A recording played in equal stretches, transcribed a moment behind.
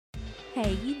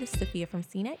Hey, this is Sophia from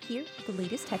CNET here with the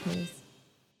latest tech news.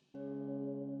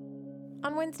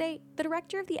 On Wednesday, the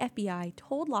director of the FBI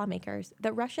told lawmakers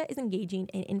that Russia is engaging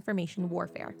in information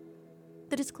warfare.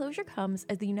 The disclosure comes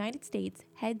as the United States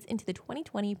heads into the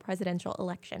 2020 presidential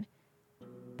election.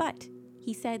 But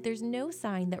he said there's no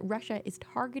sign that Russia is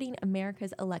targeting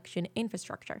America's election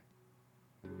infrastructure.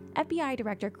 FBI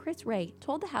Director Wray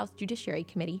told the House Judiciary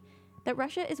Committee that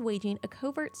Russia is waging a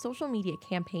covert social media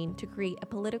campaign to create a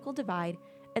political divide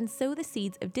and sow the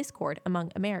seeds of discord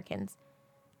among Americans,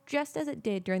 just as it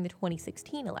did during the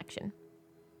 2016 election.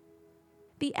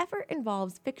 The effort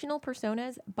involves fictional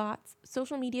personas, bots,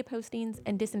 social media postings,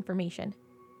 and disinformation.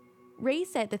 Wray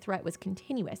said the threat was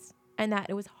continuous and that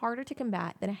it was harder to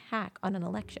combat than a hack on an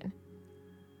election.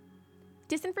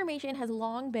 Disinformation has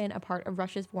long been a part of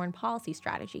Russia's foreign policy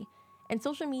strategy, and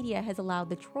social media has allowed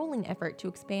the trolling effort to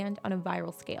expand on a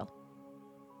viral scale.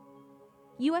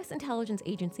 U.S. intelligence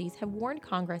agencies have warned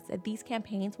Congress that these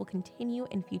campaigns will continue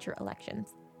in future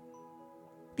elections.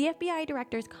 The FBI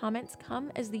director's comments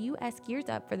come as the U.S. gears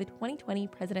up for the 2020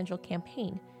 presidential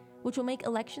campaign, which will make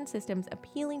election systems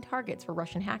appealing targets for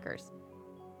Russian hackers.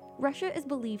 Russia is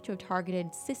believed to have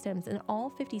targeted systems in all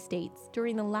 50 states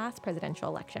during the last presidential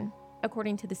election,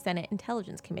 according to the Senate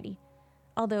Intelligence Committee,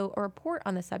 although a report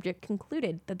on the subject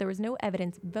concluded that there was no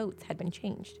evidence votes had been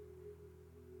changed.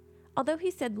 Although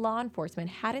he said law enforcement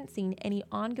hadn't seen any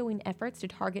ongoing efforts to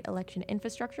target election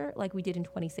infrastructure like we did in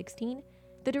 2016,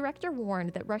 the director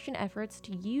warned that Russian efforts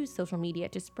to use social media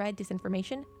to spread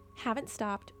disinformation haven't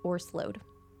stopped or slowed.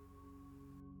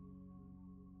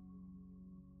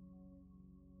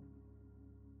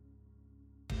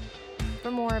 For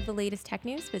more of the latest tech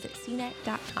news, visit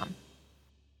cnet.com.